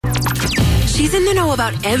She's in the know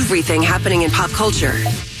about everything happening in pop culture.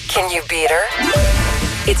 Can you beat her?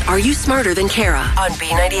 It's Are You Smarter Than Kara on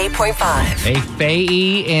B98.5. Hey,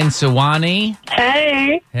 Feyi and Suwanne.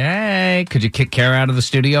 Hey. Hey, could you kick Kara out of the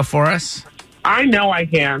studio for us? I know I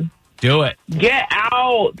can. Do it. Get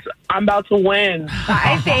out. I'm about to win.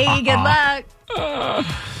 Bye, Feyi. Good luck.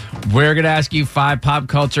 We're going to ask you 5 pop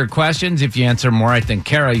culture questions. If you answer more right than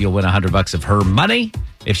Kara, you'll win $100 of her money.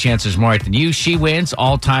 If she answers more right than you, she wins.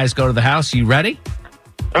 All ties go to the house. You ready?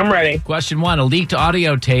 I'm ready. Question 1. A leaked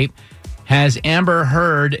audio tape has Amber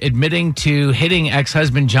Heard admitting to hitting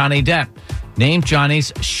ex-husband Johnny Depp. Name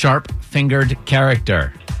Johnny's sharp-fingered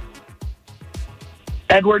character.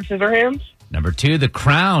 Edward Scissorhands. Number 2. The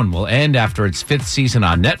Crown will end after its 5th season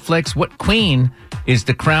on Netflix. What queen is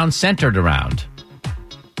The Crown centered around?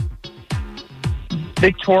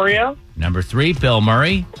 Victoria. Number 3. Bill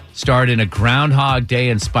Murray starred in a Groundhog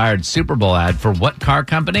Day-inspired Super Bowl ad for what car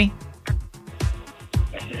company?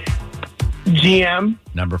 GM.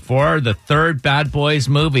 Number 4, the third Bad Boys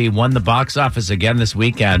movie won the box office again this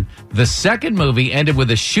weekend. The second movie ended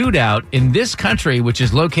with a shootout in this country, which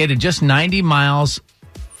is located just 90 miles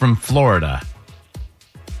from Florida.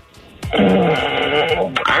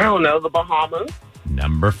 I don't know. The Bahamas.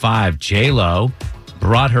 Number 5, J-Lo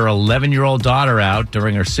brought her 11-year-old daughter out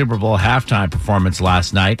during her Super Bowl halftime performance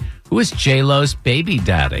last night. Who is J-Lo's baby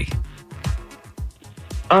daddy?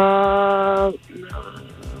 I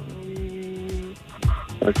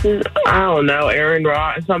don't know. Aaron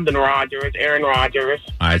Rodgers. Aaron Rodgers.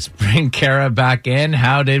 All right, let's bring Kara back in.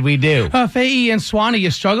 How did we do? Feyi and Suwanne, you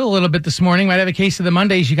struggled a little bit this morning. Might have a case of the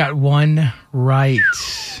Mondays. You got one right.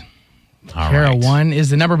 All Kara, right. 1 is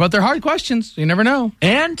the number, but they're hard questions. You never know.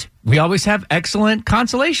 And we always have excellent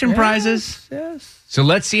consolation prizes. Yes. So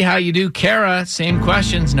let's see how you do. Kara, same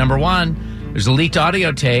questions. Number 1, there's a leaked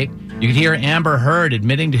audio tape. You could hear Amber Heard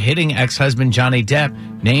admitting to hitting ex-husband Johnny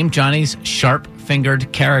Depp. Name Johnny's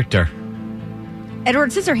sharp-fingered character.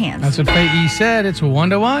 Edward Scissorhands. That's what Feyi said. It's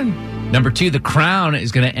 1-1. Number 2, The Crown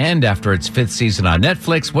is going to end after its 5th season on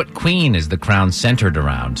Netflix. What queen is The Crown centered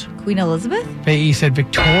around? Queen Elizabeth. Feyi said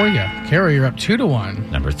Victoria. Kara, you're up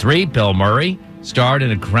 2-1. Number 3, Bill Murray starred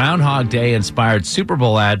in a Groundhog Day-inspired Super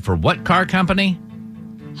Bowl ad for what car company?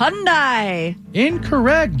 Hyundai.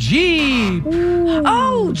 Incorrect. Jeep.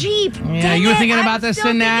 Oh, Jeep. Yeah, Dang you were it. thinking I'm about the still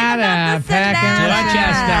thinking Sonata. about the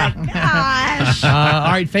Sonata. Dorchester. Gosh.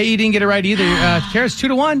 All right, Feyi didn't get it right either. Kara's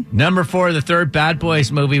 2-1. Number 4, the third Bad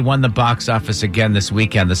Boys movie won the box office again this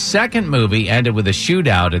weekend. The second movie ended with a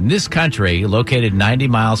shootout in this country located 90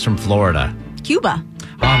 miles from Florida. Cuba.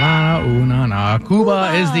 Havana, ooh, na.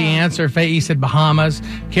 Cuba is the answer. Feyi said Bahamas.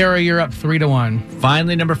 Kara, you're up 3-1.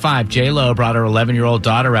 Finally, number 5, J-Lo brought her 11-year-old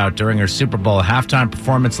daughter out during her Super Bowl halftime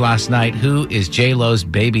performance last night. Who is J-Lo's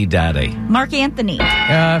baby daddy? Mark Anthony.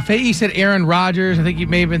 Feyi said Aaron Rodgers. I think you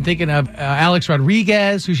may have been thinking of Alex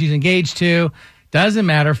Rodriguez, who she's engaged to. Doesn't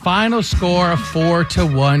matter. Final score of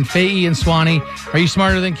 4-1. Feyi and Suwanne, are you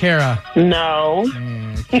smarter than Kara? No.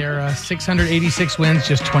 Kara, 686 wins,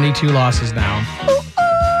 just 22 losses now.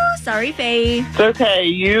 Sorry, Feyi. It's okay.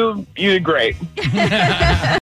 You did great.